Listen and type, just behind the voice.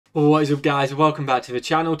What is up, guys? Welcome back to the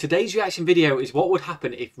channel. Today's reaction video is what would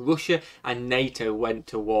happen if Russia and NATO went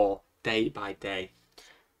to war day by day.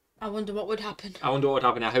 I wonder what would happen. I wonder what would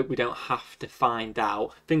happen. I hope we don't have to find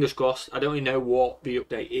out. Fingers crossed. I don't really know what the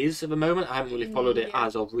update is at the moment. I haven't really followed it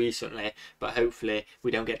as of recently, but hopefully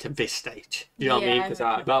we don't get to this stage. You know what I mean? Because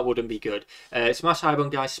that wouldn't be good. Smash the like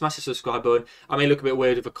button, guys. Smash the subscribe button. I may look a bit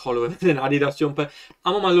weird with a collar and an Adidas jumper.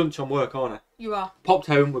 I'm on my lunch on work, aren't I? You are. Popped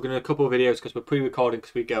home. We're going to do a couple of videos because we're pre-recording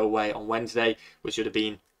because we go away on Wednesday, which should have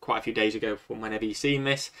been quite a few days ago from whenever you've seen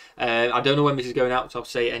this. I don't know when this is going out, so I'll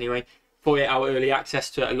say it anyway. 48-hour early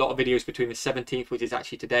access to a lot of videos between the 17th, which is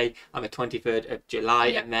actually today, and the 23rd of July,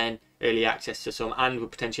 and then early access to some, and we'll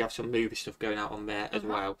potentially have some movie stuff going out on there as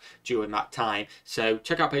well during that time. So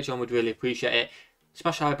check out Patreon, we'd really appreciate it.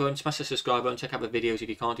 Smash the like button, smash the subscribe button, check out the videos if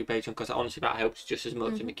you can't do Patreon, because honestly that helps just as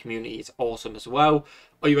much, and the community is awesome as well.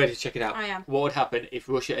 Are you ready to check it out? I am. What would happen if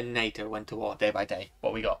Russia and NATO went to war day by day?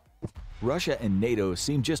 What we got? Russia and NATO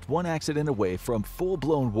seem just one accident away from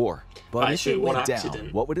full-blown war. But if it went down,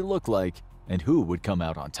 what would it look like, and who would come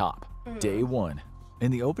out on top? Day 1.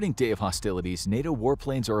 In the opening day of hostilities, NATO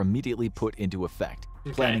warplanes are immediately put into effect.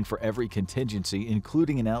 Planning for every contingency,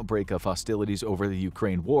 including an outbreak of hostilities over the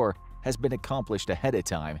Ukraine war, has been accomplished ahead of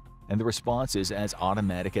time, and the response is as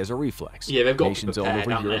automatic as a reflex. They've got Nations all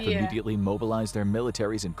over Europe immediately mobilize their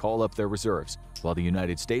militaries and call up their reserves, while the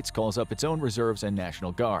United States calls up its own reserves and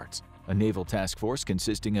National Guards. A naval task force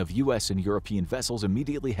consisting of US and European vessels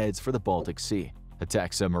immediately heads for the Baltic Sea.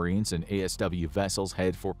 Attack submarines and ASW vessels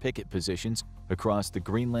head for picket positions across the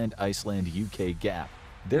Greenland-Iceland-UK gap.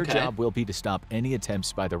 Their job will be to stop any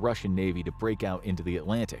attempts by the Russian Navy to break out into the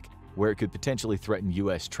Atlantic, where it could potentially threaten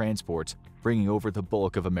US transports, bringing over the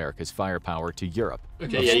bulk of America's firepower to Europe. Of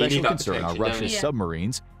special concern are Russia's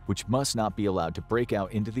submarines, which must not be allowed to break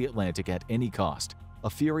out into the Atlantic at any cost. A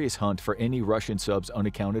furious hunt for any Russian subs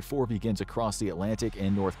unaccounted for begins across the Atlantic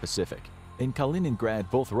and North Pacific. In Kaliningrad,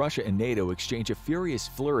 both Russia and NATO exchange a furious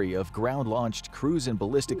flurry of ground-launched cruise and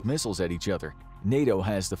ballistic missiles at each other. NATO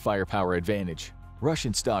has the firepower advantage.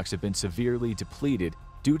 Russian stocks have been severely depleted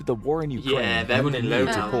due to the war in Ukraine and the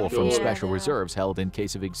need to pull from special reserves held in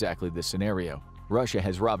case of exactly this scenario. Russia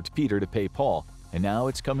has robbed Peter to pay Paul, and now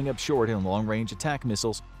it's coming up short in long-range attack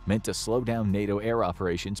missiles meant to slow down NATO air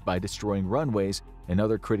operations by destroying runways and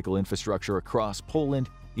other critical infrastructure across Poland,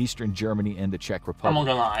 Eastern Germany, and the Czech Republic. I'm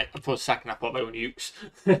not gonna lie, for a second I thought they were nukes.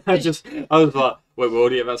 I was like, wait, we're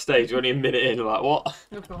already at that stage, we're only a minute in, like, what?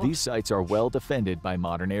 These sites are well defended by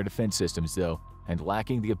modern air defense systems, though, and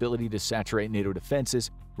lacking the ability to saturate NATO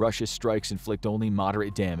defenses, Russia's strikes inflict only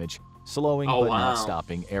moderate damage, slowing but not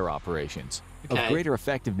stopping air operations. Of greater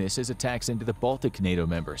effectiveness is attacks into the Baltic NATO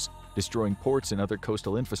members, destroying ports and other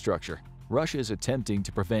coastal infrastructure. Russia is attempting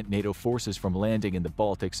to prevent NATO forces from landing in the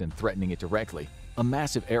Baltics and threatening it directly. A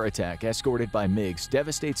massive air attack escorted by MiGs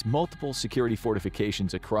devastates multiple security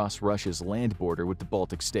fortifications across Russia's land border with the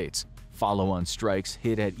Baltic states. Follow-on strikes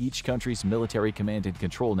hit at each country's military command and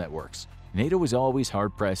control networks. NATO is always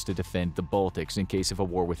hard-pressed to defend the Baltics in case of a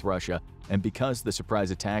war with Russia, and because the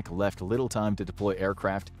surprise attack left little time to deploy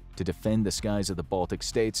aircraft to defend the skies of the Baltic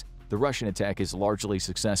states, the Russian attack is largely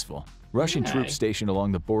successful. Russian troops stationed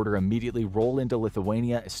along the border immediately roll into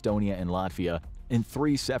Lithuania, Estonia, and Latvia in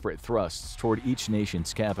 3 separate thrusts toward each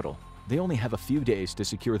nation's capital. They only have a few days to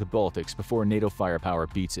secure the Baltics before NATO firepower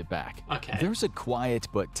beats it back. There's a quiet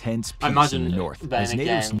but tense peace in the north. Then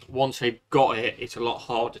again, once they've got it, it's a lot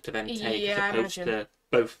harder to then take as opposed to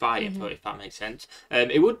both fighting for it, if that makes sense.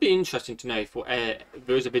 It would be interesting to know if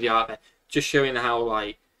there is a video out there just showing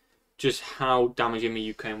how, just how damaging the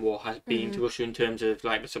Ukraine war has been to Russia in terms of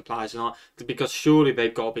the supplies and all, because surely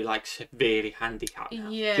they've got to be severely handicapped now.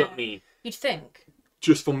 Do you know what I mean? You'd think.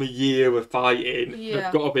 Just from the year of fighting,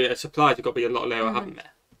 they've got to be supplies have got to be a lot lower, haven't they?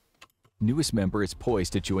 Newest member is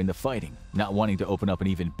poised to join the fighting. Not wanting to open up an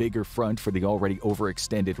even bigger front for the already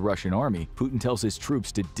overextended Russian army, Putin tells his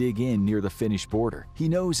troops to dig in near the Finnish border. He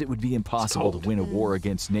knows it would be impossible to win a war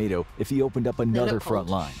against NATO if he opened up another front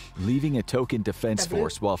line. Leaving a token defense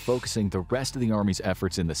force while focusing the rest of the army's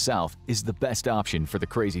efforts in the south is the best option for the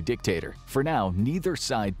crazy dictator. For now, neither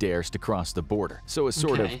side dares to cross the border, so a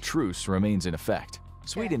sort of truce remains in effect.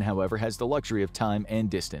 Sweden, however, has the luxury of time and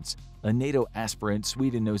distance. A NATO aspirant,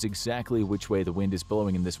 Sweden knows exactly which way the wind is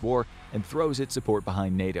blowing in this war and throws its support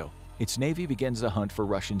behind NATO. Its navy begins the hunt for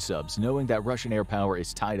Russian subs, knowing that Russian air power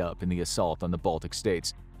is tied up in the assault on the Baltic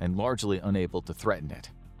states and largely unable to threaten it.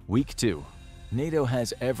 Week 2. NATO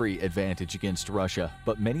has every advantage against Russia,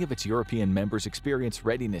 but many of its European members experience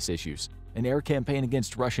readiness issues. An air campaign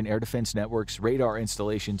against Russian air defense networks, radar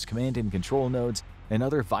installations, command and control nodes, and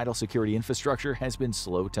other vital security infrastructure has been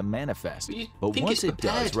slow to manifest. But once it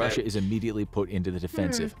does, Russia is immediately put into the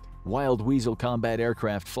defensive. Wild Weasel combat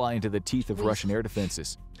aircraft fly into the teeth of Russian air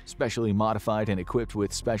defenses. Specially modified and equipped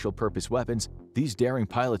with special-purpose weapons, these daring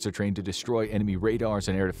pilots are trained to destroy enemy radars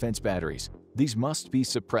and air defense batteries. These must be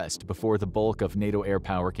suppressed before the bulk of NATO air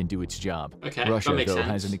power can do its job. Russia, though,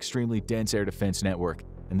 has an extremely dense air defense network,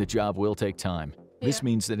 and the job will take time. This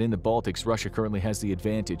means that in the Baltics, Russia currently has the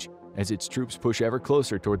advantage, as its troops push ever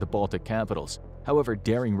closer toward the Baltic capitals. However,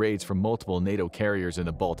 daring raids from multiple NATO carriers in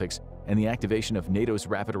the Baltics and the activation of NATO's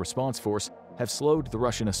Rapid Response Force have slowed the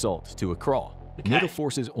Russian assault to a crawl. NATO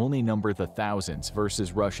forces only number the thousands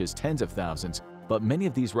versus Russia's tens of thousands, but many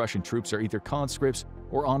of these Russian troops are either conscripts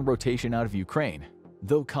or on rotation out of Ukraine.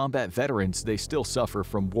 Though combat veterans, they still suffer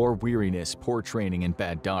from war weariness, poor training, and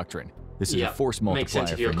bad doctrine. This is a force multiplier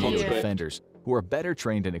for NATO defenders, who are better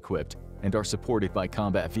trained and equipped and are supported by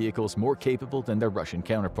combat vehicles more capable than their Russian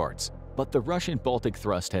counterparts. But the Russian Baltic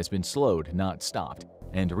thrust has been slowed, not stopped,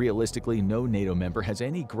 and realistically, no NATO member has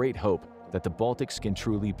any great hope that the Baltics can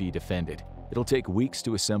truly be defended. It'll take weeks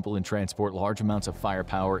to assemble and transport large amounts of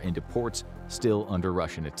firepower into ports still under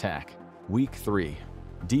Russian attack. Week 3.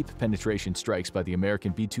 Deep penetration strikes by the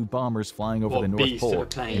American B-2 bombers flying over the North Pole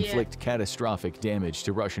inflict catastrophic damage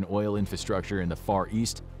to Russian oil infrastructure in the Far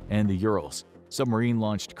East and the Urals.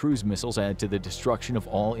 Submarine-launched cruise missiles add to the destruction of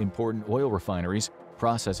all important oil refineries,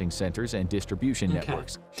 processing centers, and distribution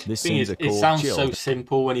networks. This sends a cold chill. It sounds chill. so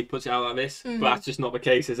simple when he puts it out like this, but that's just not the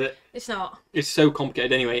case, is it? It's not. It's so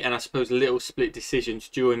complicated anyway, and I suppose little split decisions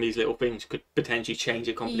during these little things could potentially change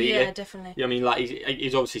it completely. Yeah, definitely. You know what I mean? Like,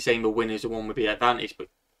 he's obviously saying the winner's the one with the advantage, but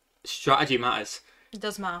strategy matters. It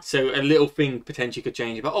does matter. So a little thing potentially could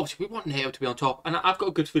change it, but obviously we want NATO to be on top, and I've got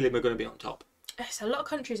a good feeling we're going to be on top. There's a lot of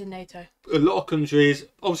countries in NATO. A lot of countries,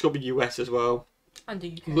 obviously got the US as well. And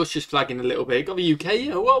the UK. Russia's flagging a little bit. Got the UK, you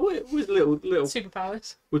know, well, we're little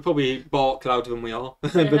superpowers. We're probably bark louder than we are,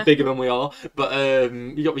 but bigger than we are. But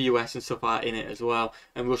you got the US and stuff like in it as well,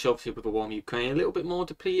 and Russia obviously with the war in Ukraine a little bit more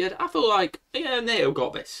depleted. I feel like NATO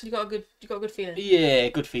got this. You got a good feeling. Yeah,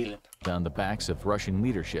 good feeling. On the backs of Russian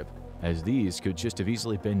leadership, as these could just have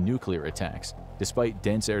easily been nuclear attacks. Despite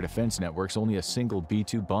dense air defense networks, only a single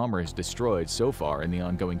B-2 bomber is destroyed so far in the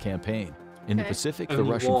ongoing campaign. In the Pacific, the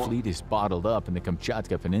Russian fleet is bottled up in the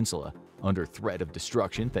Kamchatka Peninsula, under threat of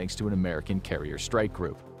destruction thanks to an American carrier strike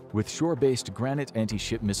group. With shore-based Granite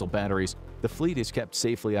anti-ship missile batteries, the fleet is kept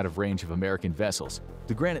safely out of range of American vessels.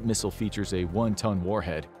 The Granite missile features a 1-ton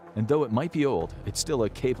warhead, and though it might be old, it's still a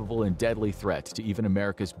capable and deadly threat to even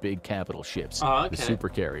America's big capital ships, the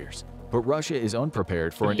supercarriers. But Russia is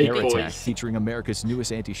unprepared for an air attack featuring America's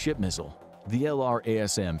newest anti-ship missile. The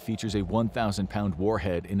LRASM features a 1,000-pound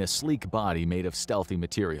warhead in a sleek body made of stealthy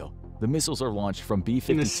material. The missiles are launched from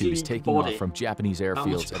B-52s taking off from Japanese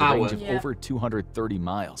airfields at a range of over 230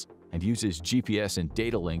 miles and uses GPS and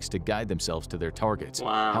data links to guide themselves to their targets.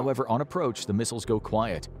 However, on approach, the missiles go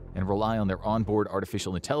quiet and rely on their onboard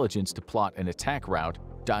artificial intelligence to plot an attack route,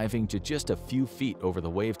 diving to just a few feet over the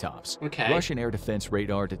wavetops. Russian air defense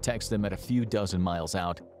radar detects them at a few dozen miles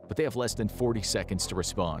out, but they have less than 40 seconds to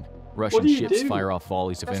respond. Russian ships fire off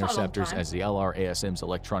volleys of interceptors as the LRASM's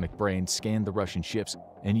electronic brain scan the Russian ships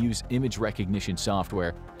and use image recognition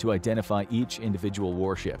software to identify each individual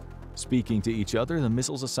warship. Speaking to each other, the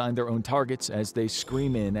missiles assign their own targets as they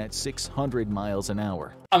scream in at 600 miles an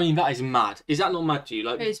hour. I mean, that is mad. Is that not mad to you?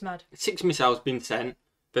 Like, it is mad. 6 missiles been sent,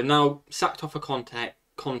 they're now sacked off a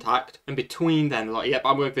contact, and between them, like, yep,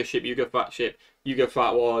 I'm going for this ship, you go for that ship, you go for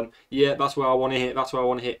that one, yeah, that's where I want to hit, that's where I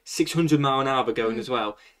want to hit. 600 mile an hour they're going as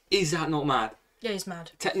well. Is that not mad? Yeah, it's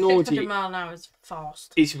mad. Technology. 600 mile an hour is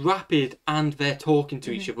fast. It's rapid, and they're talking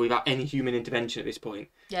to each other without any human intervention at this point.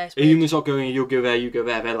 Yeah, it's the humans not going, you'll go there, you go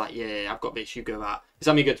there. They're like, yeah, I've got this, you go that. Is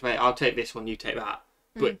that me good to me? I'll take this one, you take that.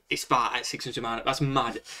 But it's that at 600 miles. That's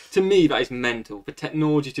mad. To me, that is mental. For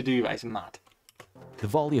technology to do that is mad. The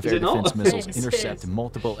volley of air defense missiles intercept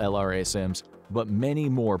multiple LRASMs, but many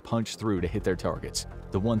more punch through to hit their targets.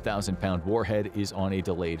 The 1,000-pound warhead is on a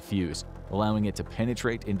delayed fuse, allowing it to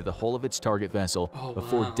penetrate into the hull of its target vessel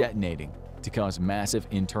before detonating to cause massive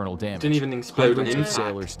internal damage. Didn't even explode on impact.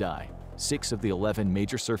 Sailors die. 6 of the 11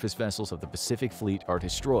 major surface vessels of the Pacific Fleet are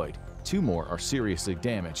destroyed. 2 more are seriously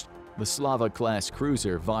damaged. The Slava-class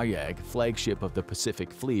cruiser Varyag, flagship of the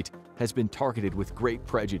Pacific Fleet, has been targeted with great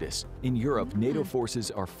prejudice. In Europe, NATO forces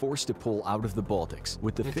are forced to pull out of the Baltics.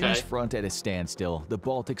 With the Finnish front at a standstill, the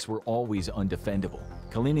Baltics were always undefendable.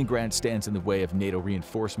 Kaliningrad stands in the way of NATO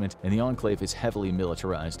reinforcement, and the enclave is heavily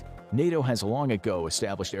militarized. NATO has long ago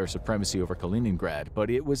established air supremacy over Kaliningrad, but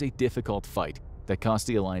it was a difficult fight that cost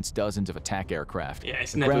the alliance dozens of attack aircraft. Yeah,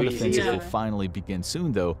 it's The never ground easy, offensive is it? will finally begin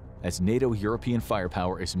soon, though, as NATO European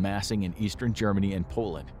firepower is massing in eastern Germany and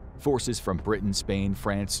Poland. Forces from Britain, Spain,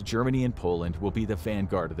 France, Germany, and Poland will be the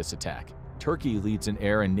vanguard of this attack. Turkey leads an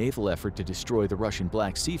air and naval effort to destroy the Russian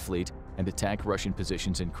Black Sea Fleet and attack Russian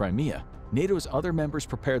positions in Crimea. NATO's other members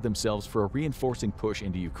prepare themselves for a reinforcing push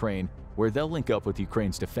into Ukraine, where they'll link up with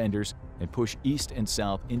Ukraine's defenders and push east and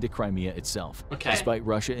south into Crimea itself. Okay. Despite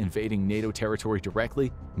Russia invading NATO territory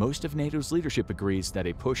directly, most of NATO's leadership agrees that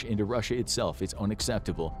a push into Russia itself is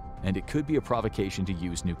unacceptable, and it could be a provocation to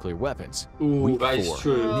use nuclear weapons. Ooh, Week that is 4.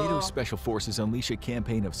 true. NATO special forces unleash a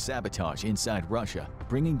campaign of sabotage inside Russia,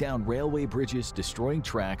 bringing down railway bridges, destroying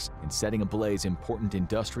tracks, and setting ablaze important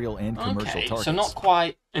industrial and commercial Okay, targets. so not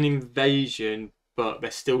quite an invasion, but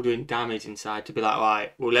they're still doing damage inside to be like,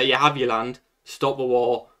 right, we'll let you have your land, stop the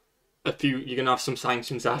war. You're gonna have some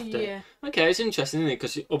sanctions after. Yeah. Okay, it's interesting, isn't it?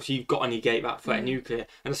 Because obviously you've got to negate that threat of nuclear,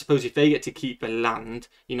 and I suppose if they get to keep the land,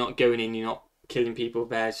 you're not going in, you're not killing people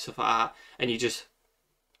there, stuff like that, and you're just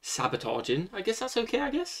sabotaging. I guess that's okay. I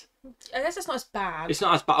guess it's not as bad. it's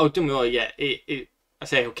not as bad. Oh, don't worry. Yeah, I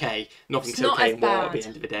say okay. Nothing's It's not okay as in war at the bad.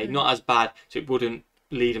 end of the day. Not as bad, so it wouldn't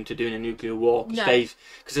lead them to doing a nuclear war. No.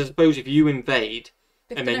 Because I suppose if you invade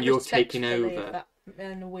They've and done then it you're taking respectfully, over. but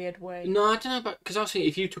in a weird way. No, I don't know, because I was thinking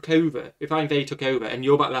if you took over, if I invade took over, and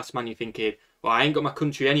you're that last man, you're thinking, well, I ain't got my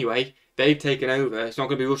country anyway. They've taken over. It's not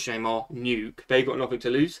going to be Russia anymore. Nuke. They've got nothing to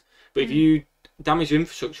lose. But if you damage the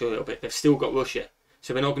infrastructure a little bit, they've still got Russia.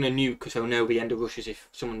 So they're not going to nuke because they'll know the end of Russia's if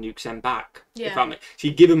someone nukes them back. Yeah. So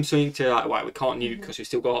you give them something to like, right, we can't nuke because we've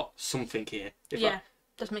still got something here. Yeah,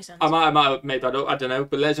 does make sense. I might have made that up. I don't know.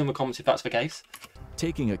 But let us know in the comments if that's the case.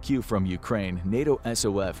 Taking a cue from Ukraine, NATO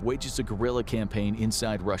SOF wages a guerrilla campaign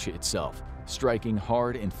inside Russia itself, striking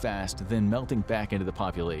hard and fast, then melting back into the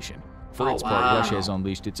population. For Oh, its part, wow. Russia has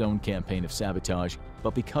unleashed its own campaign of sabotage,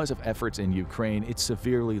 but because of efforts in Ukraine, it's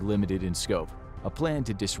severely limited in scope. A plan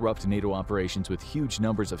to disrupt NATO operations with huge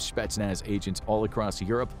numbers of Spetsnaz agents all across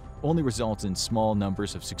Europe only results in small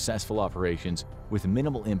numbers of successful operations with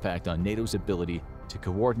minimal impact on NATO's ability to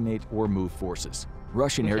coordinate or move forces.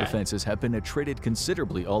 Russian air Okay. defenses have been attrited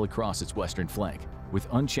considerably all across its western flank. With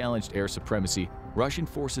unchallenged air supremacy, Russian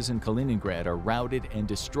forces in Kaliningrad are routed and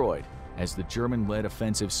destroyed as the German-led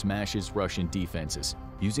offensive smashes Russian defenses.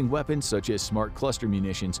 Using weapons such as smart cluster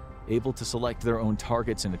munitions, able to select their own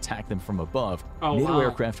targets and attack them from above, Oh, NATO wow.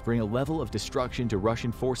 aircraft bring a level of destruction to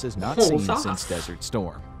Russian forces not Oh, seen that- since Desert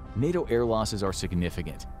Storm. NATO air losses are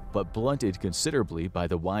significant, but blunted considerably by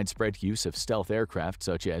the widespread use of stealth aircraft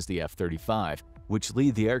such as the F-35, which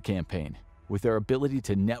lead the air campaign. With their ability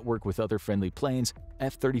to network with other friendly planes,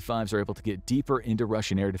 F-35s are able to get deeper into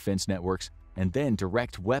Russian air defense networks and then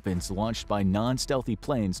direct weapons launched by non-stealthy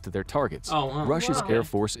planes to their targets. Oh, wow. Russia's Wow. Air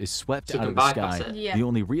Force is swept So out can of the bypass sky. it. Yeah. The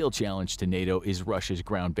only real challenge to NATO is Russia's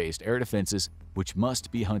ground-based air defenses, which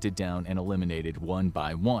must be hunted down and eliminated one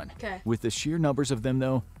by one. Okay. With the sheer numbers of them,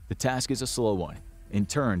 though, the task is a slow one, in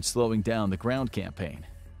turn slowing down the ground campaign.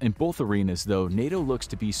 In both arenas, though, NATO looks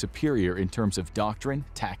to be superior in terms of doctrine,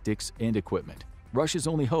 tactics, and equipment. Russia's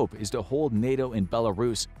only hope is to hold NATO in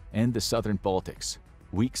Belarus and the southern Baltics.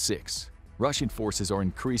 Week 6. Russian forces are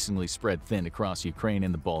increasingly spread thin across Ukraine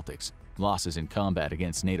and the Baltics. Losses in combat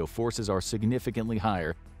against NATO forces are significantly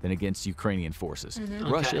higher than against Ukrainian forces.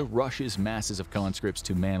 Russia Okay. rushes masses of conscripts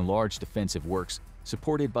to man large defensive works,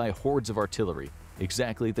 supported by hordes of artillery,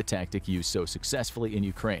 exactly the tactic used so successfully in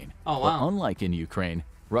Ukraine. Oh, But wow. unlike in Ukraine,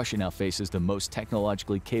 Russia now faces the most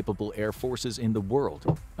technologically capable air forces in the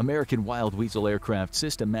world. American Wild Weasel aircraft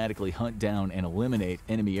systematically hunt down and eliminate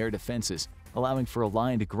enemy air defenses, allowing for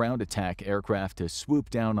aligned ground attack aircraft to swoop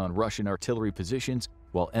down on Russian artillery positions,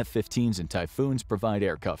 while F-15s and Typhoons provide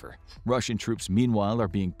air cover. Russian troops, meanwhile, are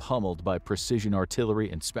being pummeled by precision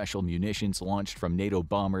artillery and special munitions launched from NATO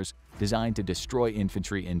bombers designed to destroy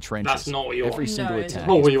infantry in trenches. That's not what you Every want. single No, it's attack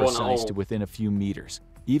not what is you want at precise all. to within a few meters.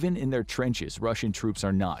 Even in their trenches, Russian troops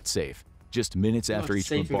are not safe. Just minutes after each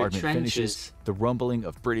safe in the bombardment finishes, trenches. the rumbling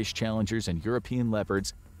of British Challengers and European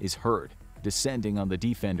Leopards is heard, descending on the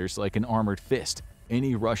defenders like an armored fist.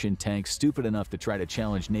 Any Russian tank stupid enough to try to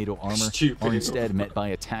challenge NATO armor Stupid are enough. instead met by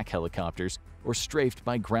attack helicopters or strafed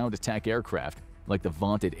by ground attack aircraft like the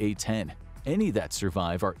vaunted A-10. Any that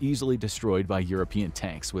survive are easily destroyed by European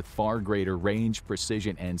tanks with far greater range,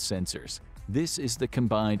 precision, and sensors. This is the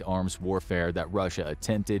combined arms warfare that Russia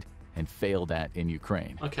attempted and failed at in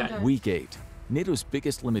Ukraine. Okay. Week 8. NATO's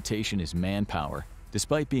biggest limitation is manpower.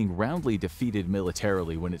 Despite being roundly defeated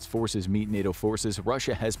militarily when its forces meet NATO forces,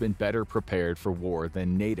 Russia has been better prepared for war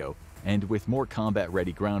than NATO, and with more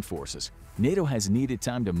combat-ready ground forces. NATO has needed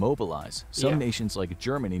time to mobilize. Some nations like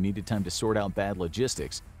Germany needed time to sort out bad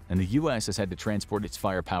logistics, and the US has had to transport its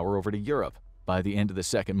firepower over to Europe. By the end of the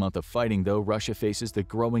second month of fighting, though, Russia faces the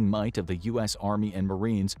growing might of the US Army and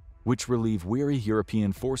Marines, which relieve weary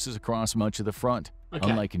European forces across much of the front.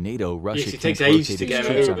 Unlike NATO, Russia can't rotate its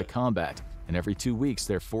troops out of combat, and every 2 weeks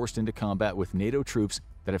they're forced into combat with NATO troops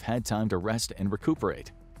that have had time to rest and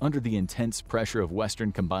recuperate. Under the intense pressure of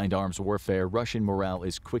Western combined arms warfare, Russian morale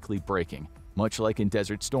is quickly breaking. Much like in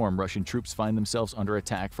Desert Storm, Russian troops find themselves under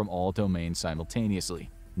attack from all domains simultaneously.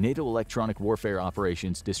 NATO electronic warfare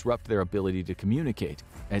operations disrupt their ability to communicate,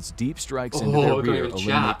 as deep strikes into their rear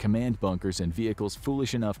eliminate command bunkers and vehicles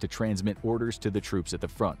foolish enough to transmit orders to the troops at the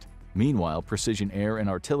front. Meanwhile, precision air and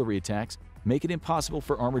artillery attacks make it impossible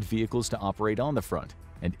for armored vehicles to operate on the front,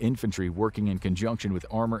 and infantry working in conjunction with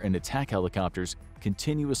armor and attack helicopters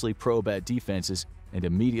continuously probe at defenses and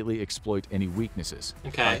immediately exploit any weaknesses.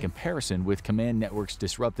 By comparison, with command networks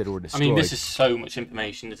disrupted or destroyed... I mean, this is so much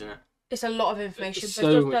information, isn't it? It's a lot of information, but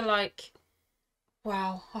it's just like,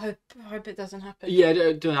 wow, I hope it doesn't happen. Yeah,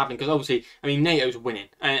 it doesn't happen, because obviously, I mean, NATO's winning.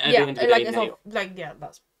 And at the end of the day, NATO,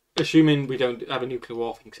 that's... Assuming we don't have a nuclear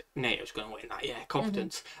war, I think NATO's going to win that,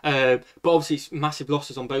 confidence. But obviously, it's massive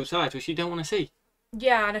losses on both sides, which you don't want to see.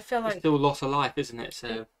 Yeah, and I feel like... It's still a loss of life, isn't it?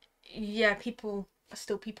 So yeah, people are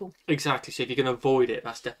still people. Exactly, so if you can avoid it,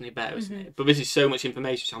 that's definitely better, isn't it? But this is so much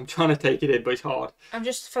information, so I'm trying to take it in, but it's hard.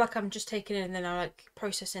 Feel like I'm just taking it in, and then I'm like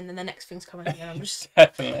processing, and the next thing's coming in, and I'm just...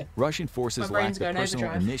 Definitely. Russian forces lack the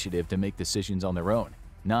personal initiative to make decisions on their own.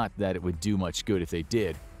 Not that it would do much good if they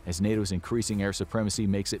did, as NATO's increasing air supremacy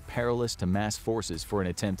makes it perilous to mass forces for an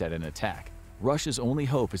attempt at an attack. Russia's only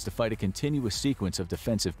hope is to fight a continuous sequence of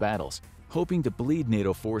defensive battles, hoping to bleed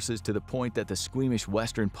NATO forces to the point that the squeamish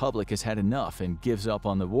Western public has had enough and gives up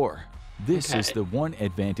on the war. This is the one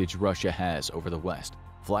advantage Russia has over the West.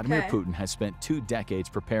 Vladimir Putin has spent 2 decades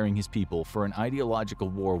preparing his people for an ideological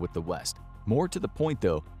war with the West. More to the point,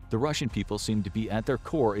 though, the Russian people seem to be at their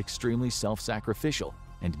core extremely self-sacrificial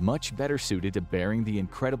and much better suited to bearing the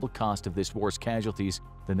incredible cost of this war's casualties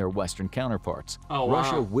than their Western counterparts.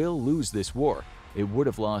 Russia will lose this war. It would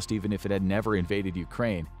have lost even if it had never invaded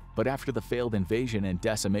Ukraine, but after the failed invasion and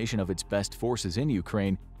decimation of its best forces in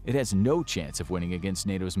Ukraine, it has no chance of winning against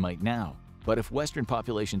NATO's might now. But if Western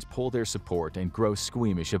populations pull their support and grow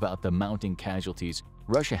squeamish about the mounting casualties,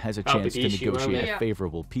 Russia has a chance to negotiate a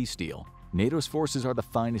favorable peace deal. NATO's forces are the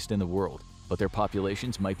finest in the world, but their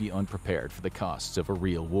populations might be unprepared for the costs of a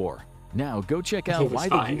real war. Now, go check out why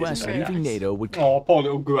the US leaving NATO would... Oh, poor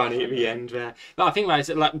little granny at the end there. But I think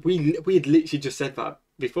like we had literally just said that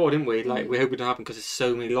before, didn't we? Like, we hope it don't happen because there's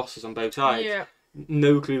so many losses on both sides. Yeah.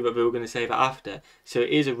 No clue that we were going to say that after. So it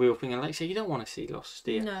is a real thing. And like I say, you don't want to see losses,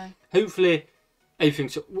 do you? No. Hopefully,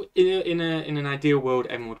 everything's... In an ideal world,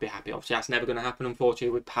 everyone would be happy. Obviously, that's never going to happen,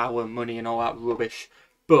 unfortunately, with power, money and all that rubbish.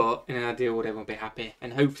 But in an ideal world, everyone will be happy.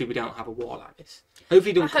 And hopefully we don't have a war like this.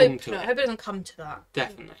 Hopefully it don't come to it. I hope it doesn't come to that.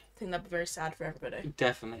 Definitely. I think that'd be very sad for everybody.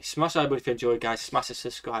 Definitely. Smash that button if you enjoyed, guys. Smash the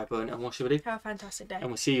subscribe button. And we'll see you. Have a fantastic day. And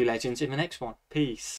we'll see you, legends, in the next one. Peace.